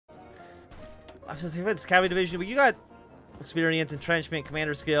I was gonna say it's cavalry division, but you got experience, entrenchment,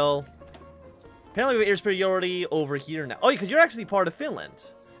 commander skill. Apparently we have air superiority over here now. Oh, because you're actually part of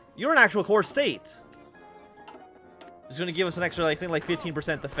Finland. You're an actual core state. It's going to give us an extra, I think, like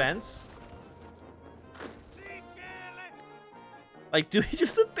 15% defense. Like, do we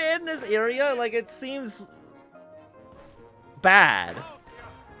just abandon this area? Like, it seems bad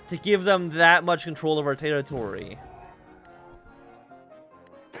to give them that much control of our territory.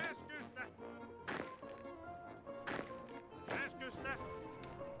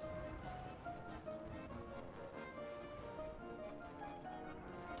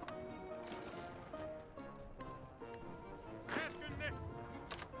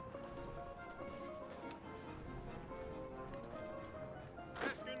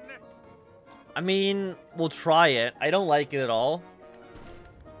 I mean, we'll try it. I don't like it at all.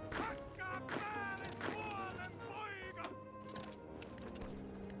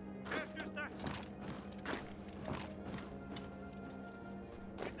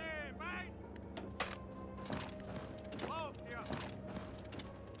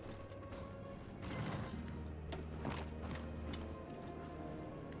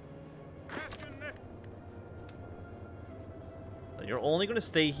 You're only going to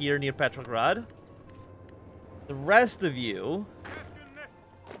stay here near Petrograd. The rest of you...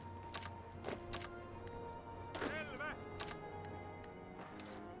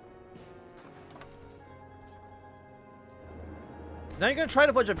 Now you're going to try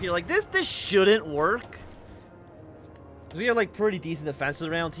to punch up here. Like, this shouldn't work. Because we have, like, pretty decent defenses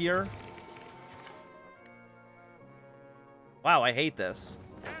around here. Wow, I hate this.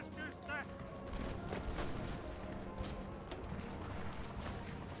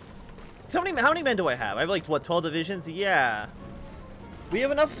 So how many men do I have? I have like, what, 12 divisions? Yeah. We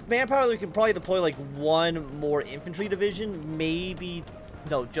have enough manpower that we can probably deploy like one more infantry division. Maybe,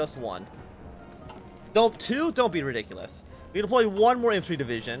 no, just one. Two? Don't be ridiculous. We can deploy one more infantry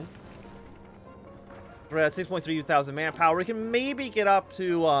division. We're at 6.3 thousand manpower. We can maybe get up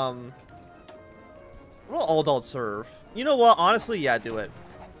to, what will Aldalt serve? You know what? Honestly, yeah, do it.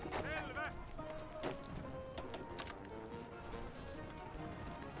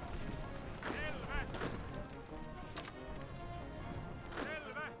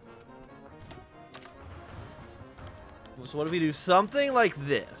 So what if we do something like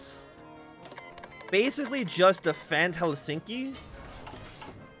this? Basically just defend Helsinki.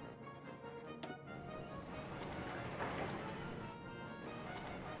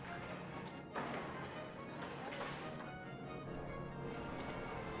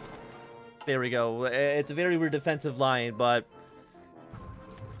 There we go. It's a very weird defensive line, but...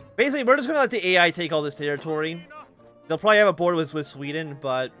 Basically, we're just going to let the AI take all this territory. They'll probably have a border with Sweden,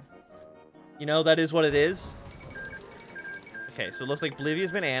 but... You know, that is what it is. Okay, so it looks like Bolivia's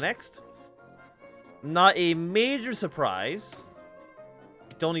been annexed. Not a major surprise.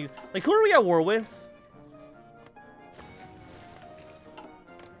 Don't even... Like, who are we at war with?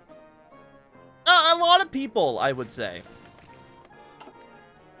 A lot of people, I would say.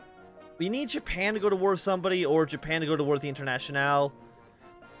 We need Japan to go to war with somebody, or Japan to go to war with the Internationale.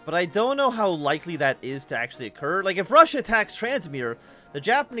 But I don't know how likely that is to actually occur. Like, if Russia attacks Transmir, the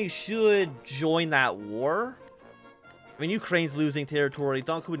Japanese should join that war. I mean, Ukraine's losing territory.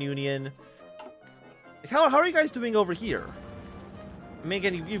 Donkoban Union. Like, how are you guys doing over here? I mean,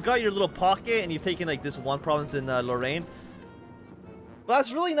 again, you've got your little pocket, and you've taken, like, this one province in Lorraine. But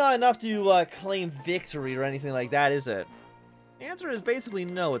that's really not enough to claim victory or anything like that, is it? The answer is basically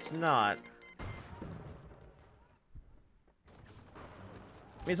no, it's not. I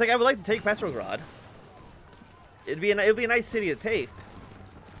mean, it's like, I would like to take Petrograd. It'd be a nice city to take.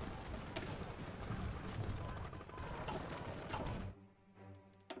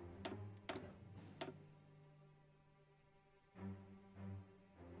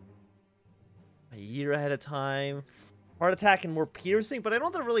 A year ahead of time. Hard attack and more piercing, but I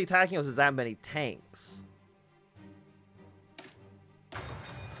don't think they're really attacking us with that many tanks.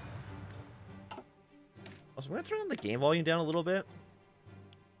 Also, I'm gonna turn the game volume down a little bit.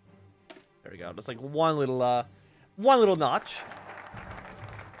 There we go. Just like one little notch.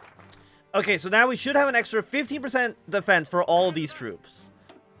 Okay, so now we should have an extra 15% defense for all of these troops,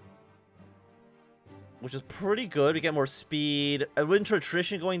 which is pretty good. We get more speed. Winter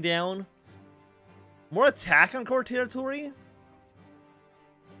attrition going down. More attack on core territory.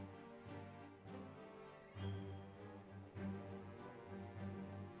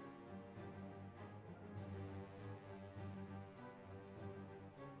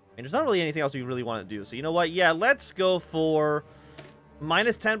 And there's not really anything else we really want to do. So you know what? Yeah, let's go for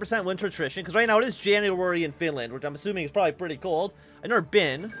minus 10% winter attrition. Because right now it is January in Finland, which I'm assuming is probably pretty cold. I've never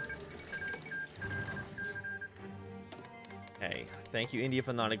been. Okay, thank you, India,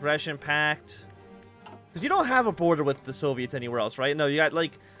 for the non-aggression pact. Because you don't have a border with the Soviets anywhere else, right? No, you got,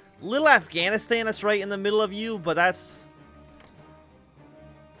 like, little Afghanistan that's right in the middle of you, but that's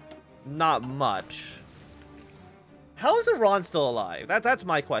not much. How is Iran still alive? That's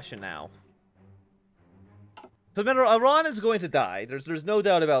my question now. So remember, Iran is going to die. There's no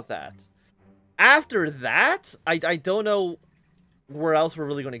doubt about that. After that, I don't know where else we're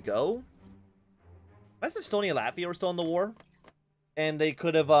really going to go. Imagine if Estonia and Latvia were still in the war. And they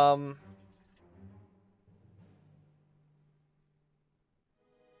could have,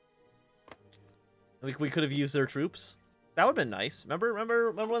 we could have used their troops. That would have been nice.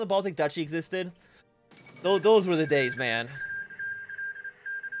 Remember when the Baltic Duchy existed? Those were the days, man.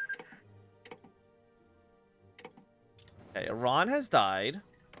 Okay, Iran has died.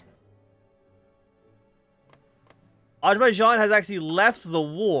 Azerbaijan has actually left the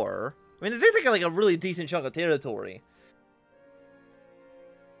war. I mean, they take like a really decent chunk of territory.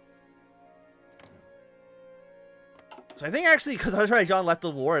 So I think actually, because Azerbaijan left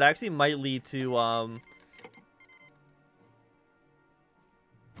the war, it actually might lead to,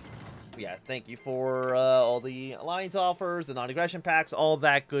 yeah, thank you for all the alliance offers, the non-aggression pacts, all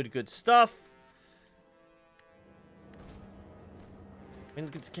that good stuff. I mean,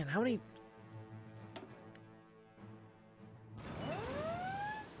 again, how many...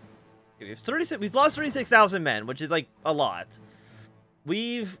 We've lost 36,000 men, which is, like, a lot.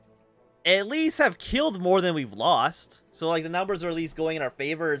 We've at least have killed more than we've lost. So, like, the numbers are at least going in our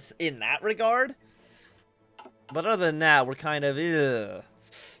favor in that regard. But other than that, we're kind of... Ugh.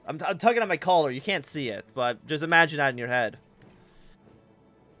 I'm tugging on my collar. You can't see it, but just imagine that in your head.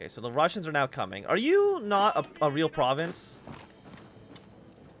 Okay, so the Russians are now coming. Are you not a real province?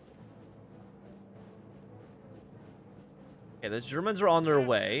 Okay, the Germans are on their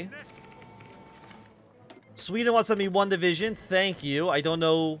way. Sweden wants to send me one division. Thank you. I don't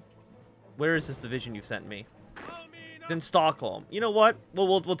know... Where is this division you sent me? It's in Stockholm. You know what?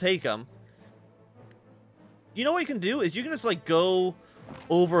 We'll take them. You know what you can do? Is you can just, like, go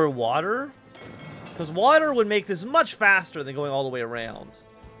over water. Because water would make this much faster than going all the way around.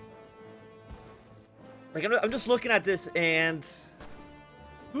 Like, I'm just looking at this and...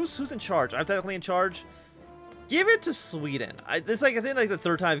 Who's in charge? I'm technically in charge. Give it to Sweden. This, like, I think, like, the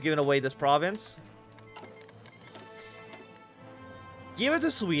third time I've given away this province. Give it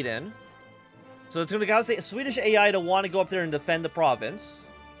to Sweden. So it's going to cause the Swedish AI to want to go up there and defend the province.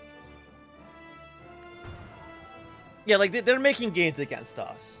 Yeah, like, they're making gains against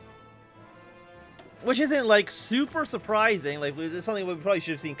us. Which isn't, like, super surprising. Like, it's something we probably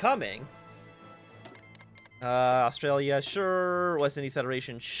should have seen coming. Australia, sure. West Indies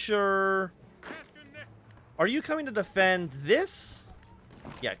Federation, sure. Are you coming to defend this?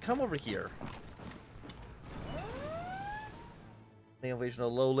 Yeah, come over here. The invasion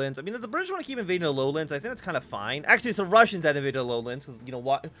of lowlands. I mean, if the British want to keep invading the lowlands, I think that's kind of fine. Actually, it's the Russians that invaded the lowlands, because, you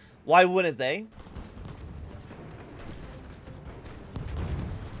know, why wouldn't they?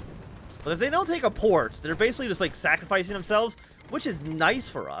 But if they don't take a port, they're basically just, like, sacrificing themselves, which is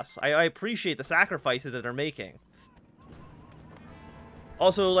nice for us. I appreciate the sacrifices that they're making.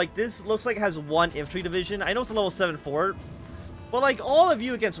 Also, like, this looks like it has one infantry division. I know it's a level 7 fort, but, like, all of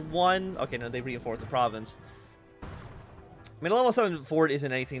you against one... Okay, no, they reinforced the province. I mean, a level 7 fort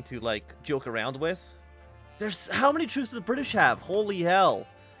isn't anything to, like, joke around with. There's... How many troops do the British have? Holy hell.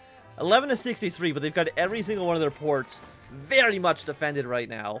 11 to 63, but they've got every single one of their ports very much defended right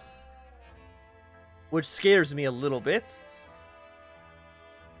now. Which scares me a little bit.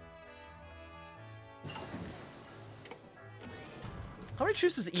 How many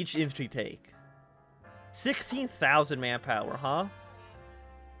troops does each infantry take? 16,000 manpower, huh?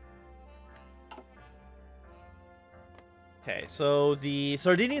 Okay, so the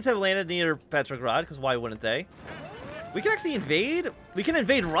Sardinians have landed near Petrograd, because why wouldn't they? We can actually invade? We can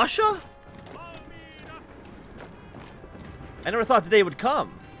invade Russia? I never thought the day would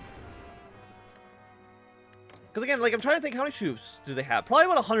come. Because again, like, I'm trying to think, how many troops do they have? Probably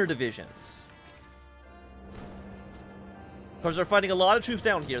about 100 divisions. Of course, they're fighting a lot of troops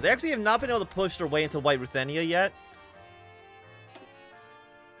down here. They actually have not been able to push their way into White Ruthenia yet.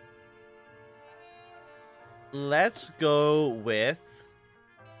 Let's go with...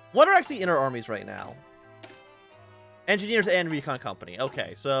 What are actually in our armies right now? Engineers and recon company.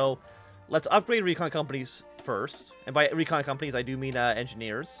 Okay, so let's upgrade recon companies first. And by recon companies, I do mean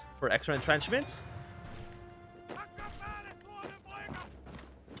engineers for extra entrenchment.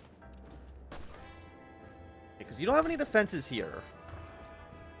 Because you don't have any defenses here.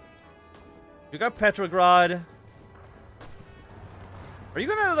 You got Petrograd. Are you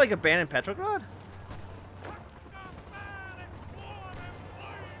gonna, like, abandon Petrograd?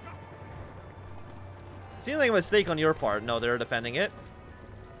 Seems like a mistake on your part. No, they're defending it.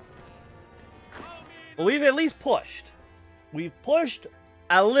 Well, we've at least pushed. We've pushed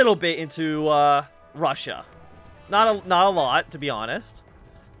a little bit into Russia. Not a lot, to be honest.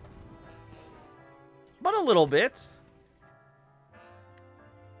 But a little bit.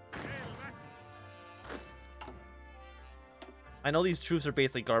 I know these troops are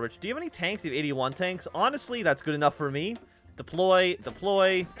basically garbage. Do you have any tanks? Do you have 81 tanks? Honestly, that's good enough for me. Deploy,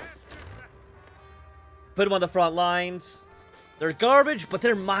 deploy. Put them on the front lines. They're garbage, but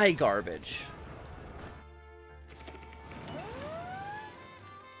they're my garbage.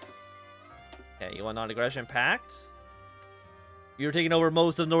 Okay, you want non-aggression pact? You're taking over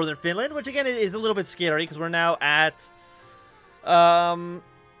most of northern Finland, which again is a little bit scary because we're now at 89%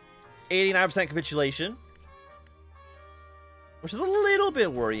 capitulation. Which is a little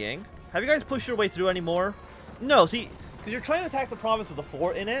bit worrying. Have you guys pushed your way through anymore? No, see, because you're trying to attack the province with a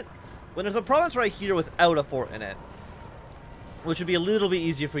fort in it, when there's a province right here without a fort in it. Which would be a little bit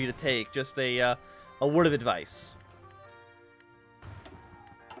easier for you to take. Just a word of advice.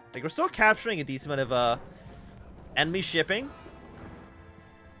 Like, we're still capturing a decent amount of enemy shipping.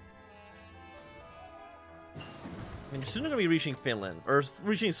 I mean, you're soon going to be reaching Finland. Or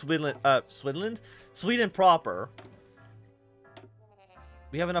reaching Sweden proper.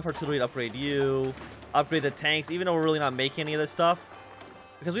 We have enough artillery to upgrade you. Upgrade the tanks, even though we're really not making any of this stuff.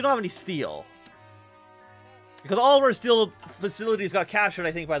 Because we don't have any steel. Because all of our steel facilities got captured,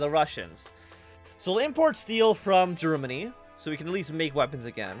 I think, by the Russians. So we'll import steel from Germany. So we can at least make weapons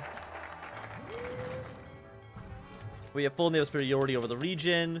again. We have full naval superiority over the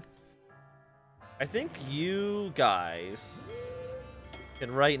region. I think you guys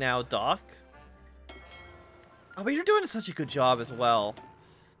can right now dock. Oh, but you're doing such a good job as well.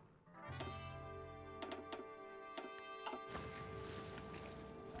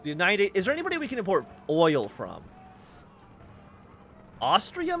 The United... Is there anybody we can import oil from?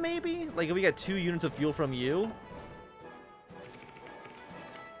 Austria, maybe? Like, if we get 2 units of fuel from you?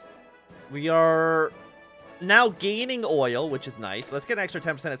 We are now gaining oil, which is nice. Let's get an extra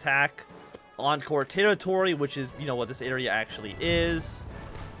 10% attack on core territory, which is, you know, what this area actually is.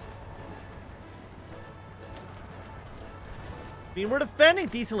 I mean, we're defending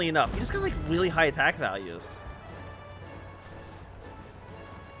decently enough. You just got, like, really high attack values.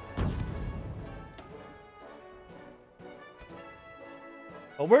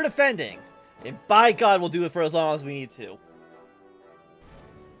 But we're defending. And by God, we'll do it for as long as we need to.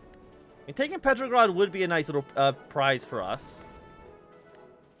 And taking Petrograd would be a nice little prize for us.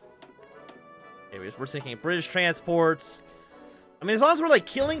 Anyways, we're sinking British transports. I mean, as long as we're, like,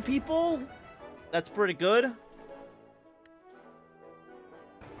 killing people, that's pretty good.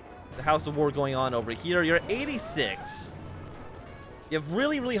 The House of War going on over here. You're at 86. You have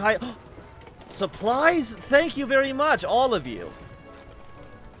really, really high... supplies? Thank you very much, all of you.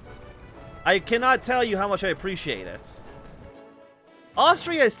 I cannot tell you how much I appreciate it.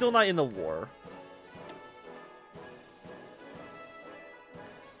 Austria is still not in the war.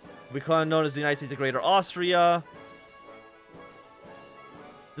 We become known as the United States of Greater Austria.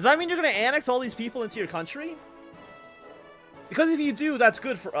 Does that mean you're going to annex all these people into your country? Because if you do, that's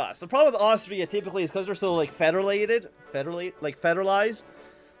good for us. The problem with Austria typically is because they're so, like, federalized.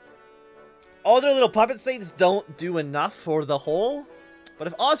 All their little puppet states don't do enough for the whole. But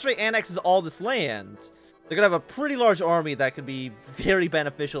if Austria annexes all this land, they're going to have a pretty large army that could be very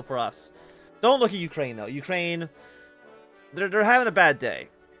beneficial for us. Don't look at Ukraine, though. Ukraine, they're having a bad day.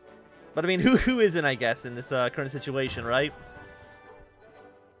 But, I mean, who isn't, I guess, in this current situation, right?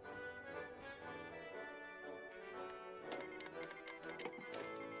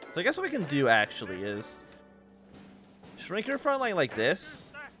 So I guess what we can do, actually, is shrink your front line like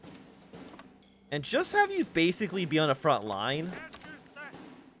this. And just have you basically be on a front line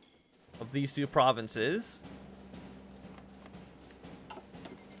of these 2 provinces.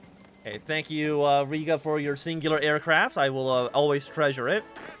 Okay, thank you, Riga, for your singular aircraft. I will always treasure it.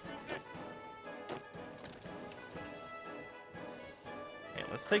 Okay,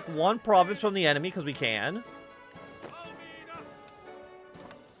 let's take 1 province from the enemy, because we can.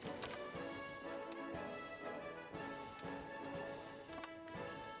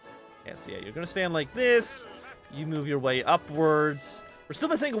 Okay, so yeah, you're going to stand like this. You move your way upwards. We're still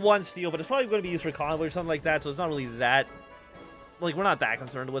missing 1 steel, but it's probably going to be used for convoy or something like that, so it's not really that... Like, we're not that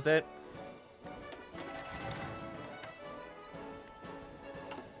concerned with it.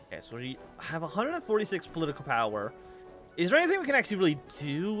 Okay, so we have 146 political power. Is there anything we can actually really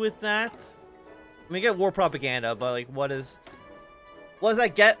do with that? I mean, get war propaganda, but, like, what does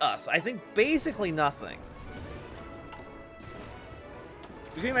that get us? I think basically nothing.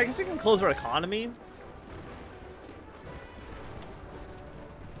 I guess we can close our economy.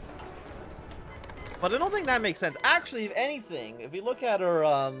 But I don't think that makes sense. Actually, if anything, if we look at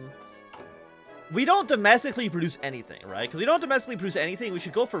our, we don't domestically produce anything, right? Because we don't domestically produce anything, we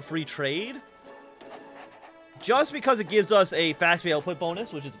should go for free trade. Just because it gives us a factory output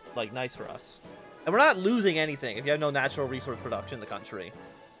bonus, which is, like, nice for us. And we're not losing anything if you have no natural resource production in the country.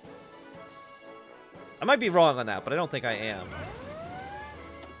 I might be wrong on that, but I don't think I am.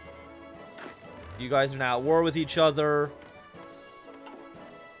 You guys are now at war with each other.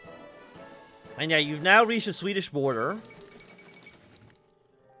 And yeah, you've now reached the Swedish border.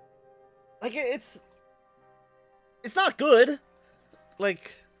 Like, it's not good.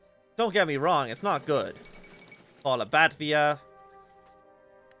 Like, don't get me wrong, it's not good. Call it Latvia.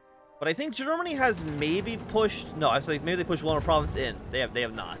 But I think Germany has maybe pushed... No, I was like, maybe they pushed one more province in. They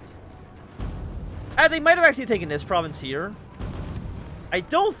have not. And they might have actually taken this province here. I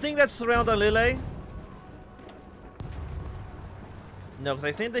don't think that's surrounded Lille. No, because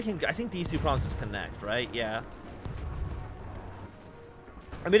I think they can... I think these two provinces connect, right? Yeah.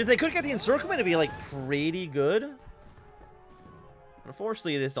 I mean, if they could get the encirclement, it'd be, like, pretty good.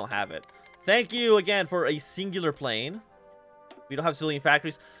 Unfortunately, they just don't have it. Thank you again for a singular plane. We don't have civilian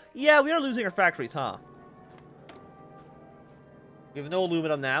factories. Yeah, we are losing our factories, huh? We have no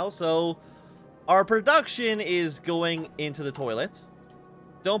aluminum now, so our production is going into the toilet.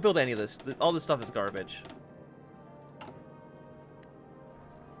 Don't build any of this. All this stuff is garbage.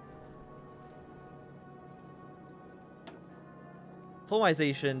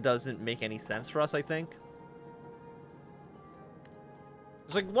 Colonization doesn't make any sense for us, I think.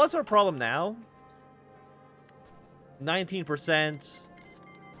 It's like, what's our problem now? 19%.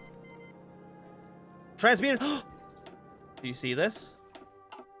 Transmitter. Do you see this?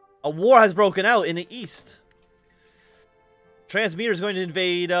 A war has broken out in the east. Transmitter is going to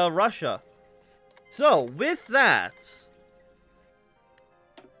invade Russia. So, with that...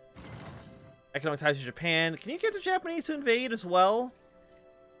 Economic ties to Japan. Can you get the Japanese to invade as well?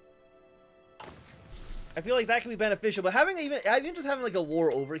 I feel like that can be beneficial, but having even just having like a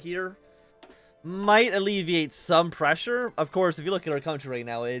war over here might alleviate some pressure. Of course, if you look at our country right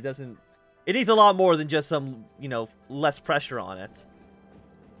now, it doesn't... It needs a lot more than just some, you know, less pressure on it.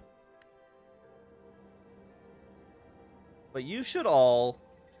 But you should all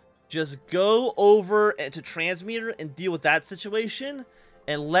just go over to Transmitter and deal with that situation,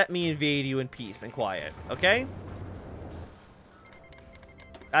 and let me invade you in peace and quiet, okay?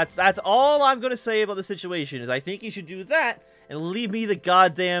 That's all I'm gonna say about the situation, is I think you should do that and leave me the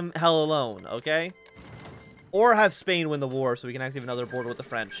goddamn hell alone, okay? Or have Spain win the war so we can actually have another border with the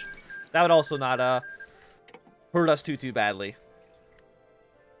French. That would also not hurt us too badly.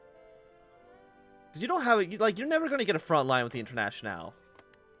 Because you don't have it, like, you're never gonna get a front line with the Internationale.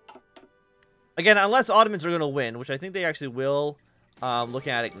 Again, unless Ottomans are gonna win, which I think they actually will,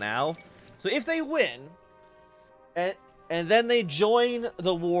 looking at it now. So if they win, and then they join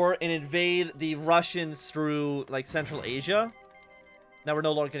the war and invade the Russians through, like, Central Asia, now we're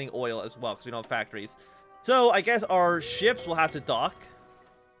no longer getting oil as well, because we don't have factories. So, I guess our ships will have to dock.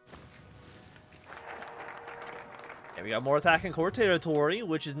 And we got more attack in core territory,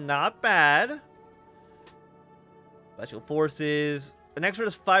 which is not bad. Special forces. An extra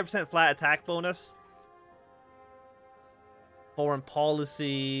 5% flat attack bonus. Foreign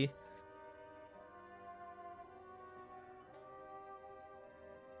policy.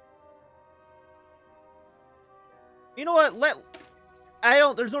 You know what?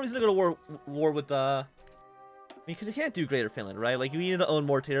 There's no reason to go to war with I mean, because you can't do Greater Finland, right? Like, you need to own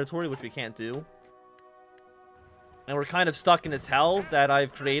more territory, which we can't do. And we're kind of stuck in this hell that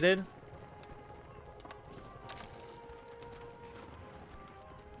I've created.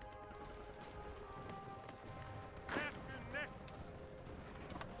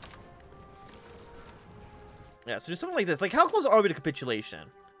 Yeah, so just something like this. Like, how close are we to capitulation?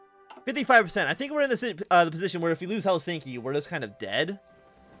 55%. I think we're in the position where if we lose Helsinki, we're just kind of dead.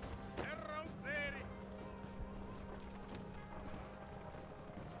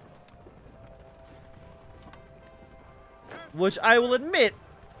 Which I will admit,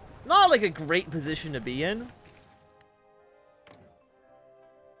 not like a great position to be in.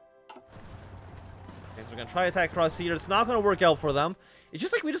 Okay, so we're going to try attack across here. It's not going to work out for them. It's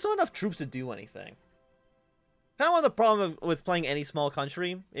just like we just don't have enough troops to do anything. Kind of one of the problem with playing any small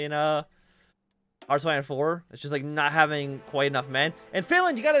country in Hearts 4. It's just like not having quite enough men. And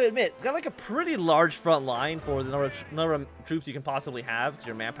Finland, you gotta admit, it's got like a pretty large front line for the number of troops you can possibly have, because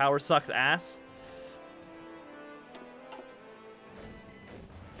your manpower sucks ass.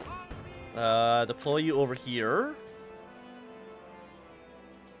 Deploy you over here.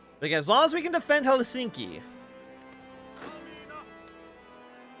 But again, as long as we can defend Helsinki.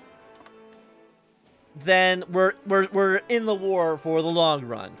 then we're in the war for the long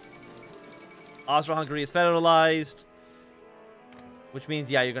run. Austro-Hungary is federalized, which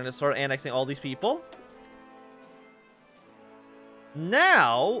means, yeah, you're going to start annexing all these people.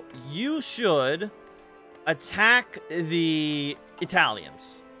 Now, you should attack the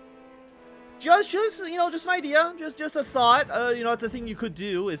Italians. Just you know, just an idea, just a thought. You know, it's a thing you could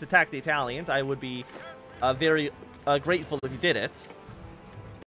do is attack the Italians. I would be very grateful if you did it.